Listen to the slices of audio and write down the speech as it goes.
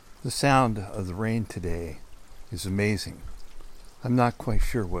The sound of the rain today is amazing. I'm not quite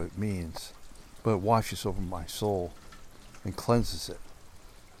sure what it means, but it washes over my soul and cleanses it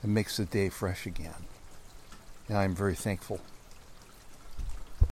and makes the day fresh again. And I'm very thankful.